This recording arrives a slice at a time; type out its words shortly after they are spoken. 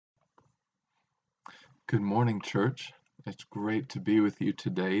Good morning, church. It's great to be with you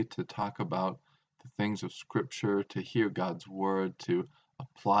today to talk about the things of Scripture, to hear God's Word, to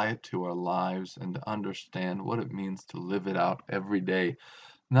apply it to our lives, and to understand what it means to live it out every day.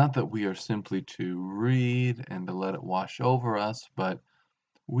 Not that we are simply to read and to let it wash over us, but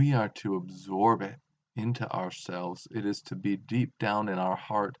we are to absorb it into ourselves. It is to be deep down in our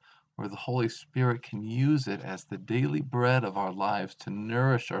heart where the Holy Spirit can use it as the daily bread of our lives to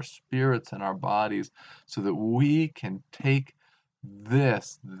nourish our spirits and our bodies so that we can take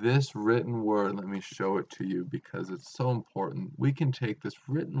this written word. Let me show it to you because it's so important. We can take this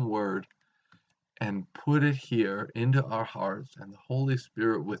written word and put it here into our hearts, and the Holy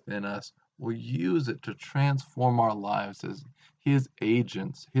Spirit within us will use it to transform our lives as His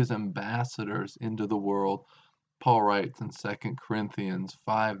agents, His ambassadors into the world. Paul writes in 2 Corinthians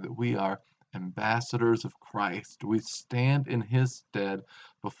 5 that we are ambassadors of Christ. We stand in His stead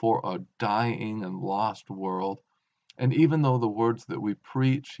before a dying and lost world. And even though the words that we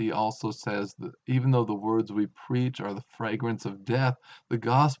preach, he also says that even though the words we preach are the fragrance of death, the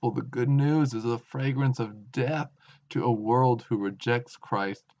gospel, the good news, is a fragrance of death to a world who rejects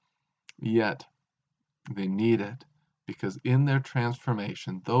Christ, yet they need it. Because in their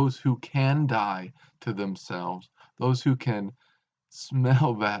transformation, those who can die to themselves, those who can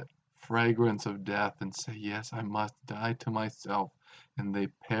smell that fragrance of death and say, yes, I must die to myself, and they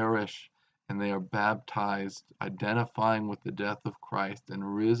perish and they are baptized, identifying with the death of Christ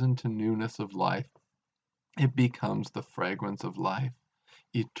and risen to newness of life, it becomes the fragrance of life,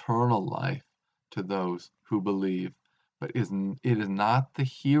 eternal life to those who believe. But it is not the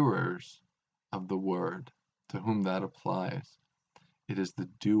hearers of the word to whom that applies. It is the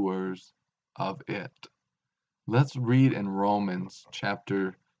doers of it. Let's read in Romans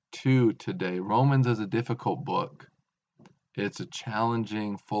chapter 2 today. Romans is a difficult book. It's a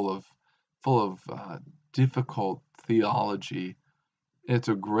challenging, full of difficult theology. It's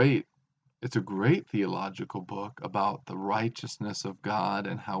a great theological book about the righteousness of God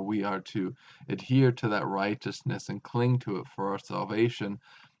and how we are to adhere to that righteousness and cling to it for our salvation.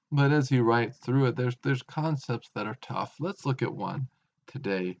 But as he writes through it, there's concepts that are tough. Let's look at one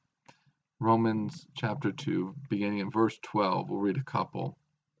today. Romans chapter 2, beginning in verse 12. We'll read a couple.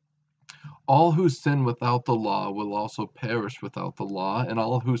 All who sin without the law will also perish without the law, and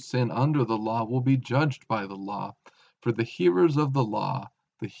all who sin under the law will be judged by the law. For the hearers of the law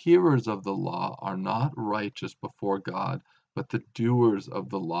are not righteous before God, but the doers of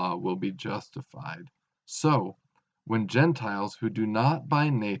the law will be justified. So, when Gentiles who do not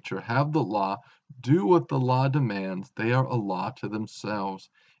by nature have the law do what the law demands, they are a law to themselves,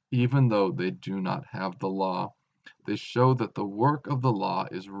 even though they do not have the law. They show that the work of the law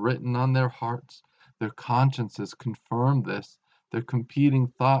is written on their hearts. Their consciences confirm this. Their competing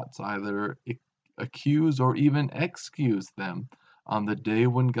thoughts either accuse or even excuse them on the day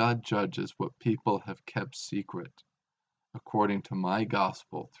when God judges what people have kept secret, according to my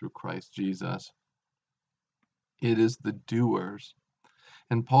gospel through Christ Jesus. It is the doers.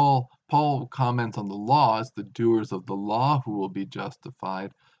 And Paul comments on the law as the doers of the law who will be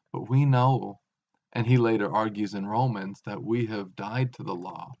justified, but we know, and he later argues in Romans, that we have died to the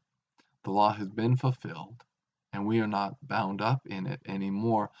law. The law has been fulfilled, and we are not bound up in it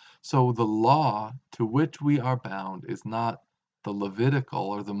anymore. So the law to which we are bound is not the Levitical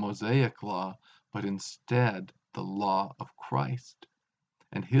or the Mosaic law, but instead the law of Christ.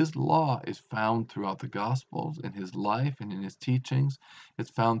 And his law is found throughout the Gospels, in his life and in his teachings. It's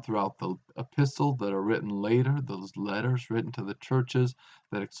found throughout the epistles that are written later, those letters written to the churches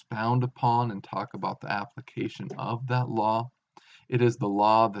that expound upon and talk about the application of that law. It is the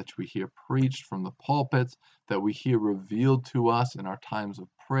law that we hear preached from the pulpits, that we hear revealed to us in our times of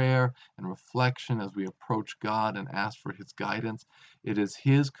prayer and reflection as we approach God and ask for his guidance. It is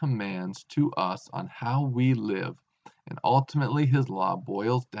his commands to us on how we live. And ultimately, his law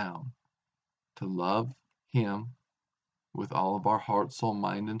boils down to love him with all of our heart, soul,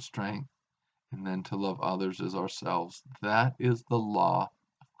 mind, and strength, and then to love others as ourselves. That is the law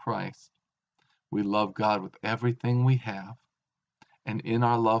of Christ. We love God with everything we have, and in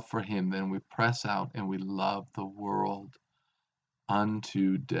our love for him, then we press out and we love the world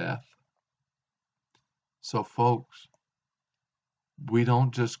unto death. So, folks, we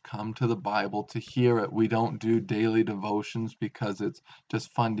don't just come to the Bible to hear it. We don't do daily devotions because it's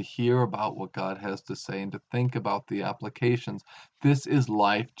just fun to hear about what God has to say and to think about the applications. This is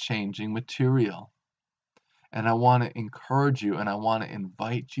life-changing material. And I want to encourage you and I want to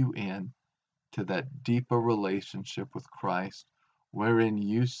invite you in to that deeper relationship with Christ, wherein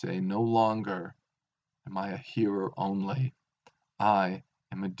you say, no longer am I a hearer only. I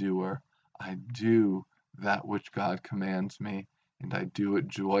am a doer. I do that which God commands me, and I do it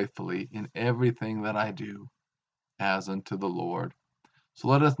joyfully in everything that I do, as unto the Lord. So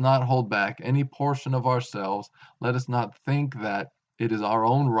let us not hold back any portion of ourselves. Let us not think that it is our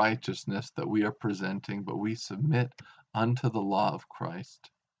own righteousness that we are presenting, but we submit unto the law of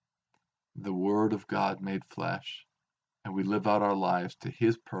Christ, the Word of God made flesh, and we live out our lives to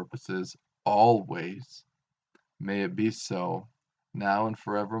His purposes always. May it be so, now and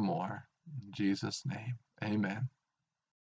forevermore. In Jesus' name, amen.